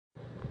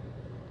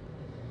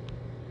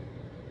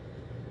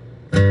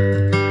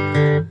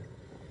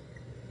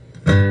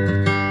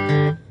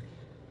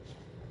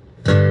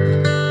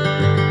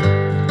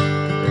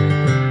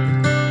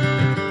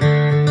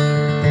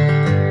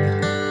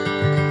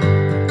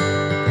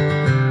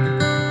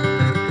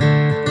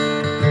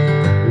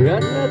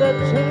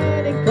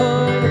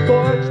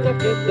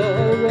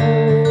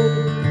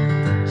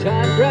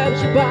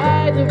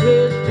by the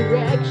wrist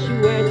directs you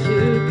where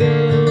to go.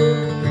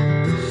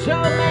 So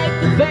make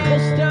the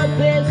best of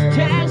this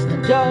test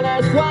and don't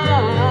ask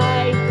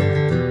why.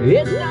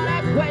 It's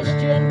not a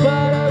question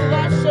but a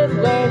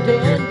lesson learned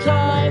in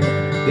time.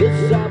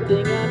 It's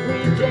something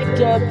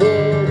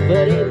unpredictable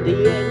but in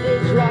the end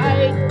is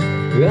right.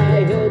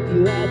 I hope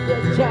you had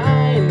the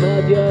time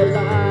of your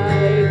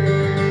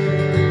life.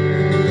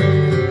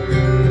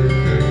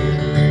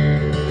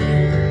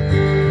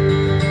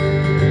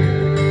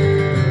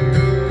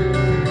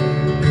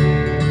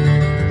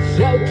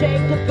 So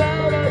take the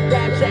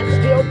photographs and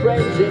still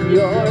frames in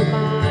your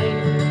mind.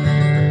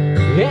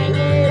 Hang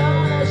it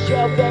on a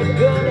shelf at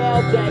good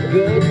health and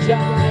good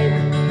time.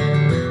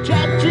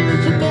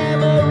 Tattoos and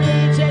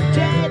memories and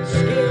dead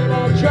skin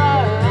on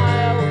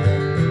trial.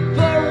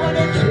 For what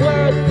it's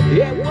worth,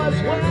 it was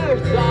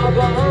worth all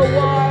the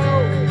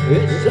while.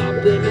 It's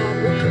something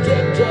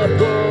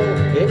unpredictable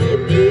and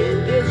in the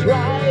end is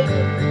right.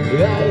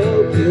 I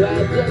hope you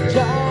had the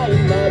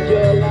time of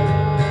your life.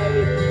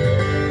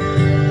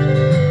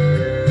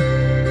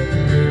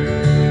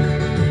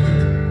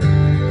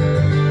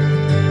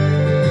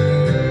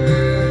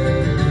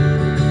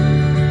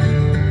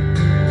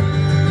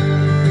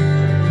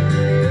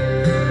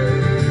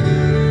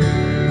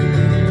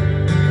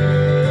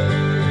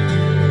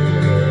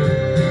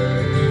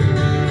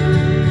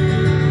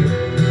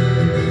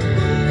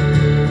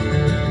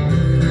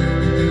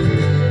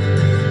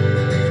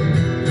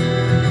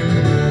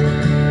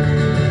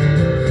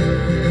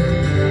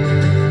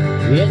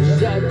 It's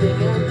something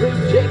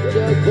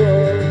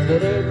unpredictable,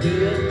 but in the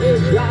end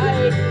is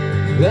right.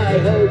 I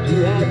hope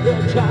you had the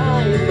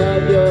time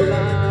of your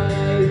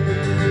life.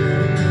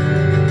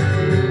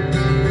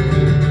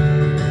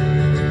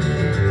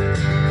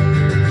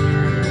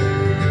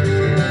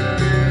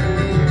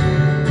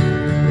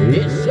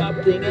 It's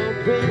something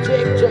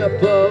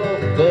unpredictable,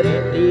 but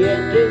in the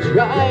end is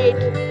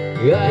right.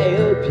 I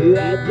hope you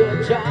had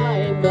the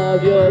time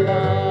of your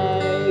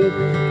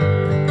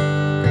life.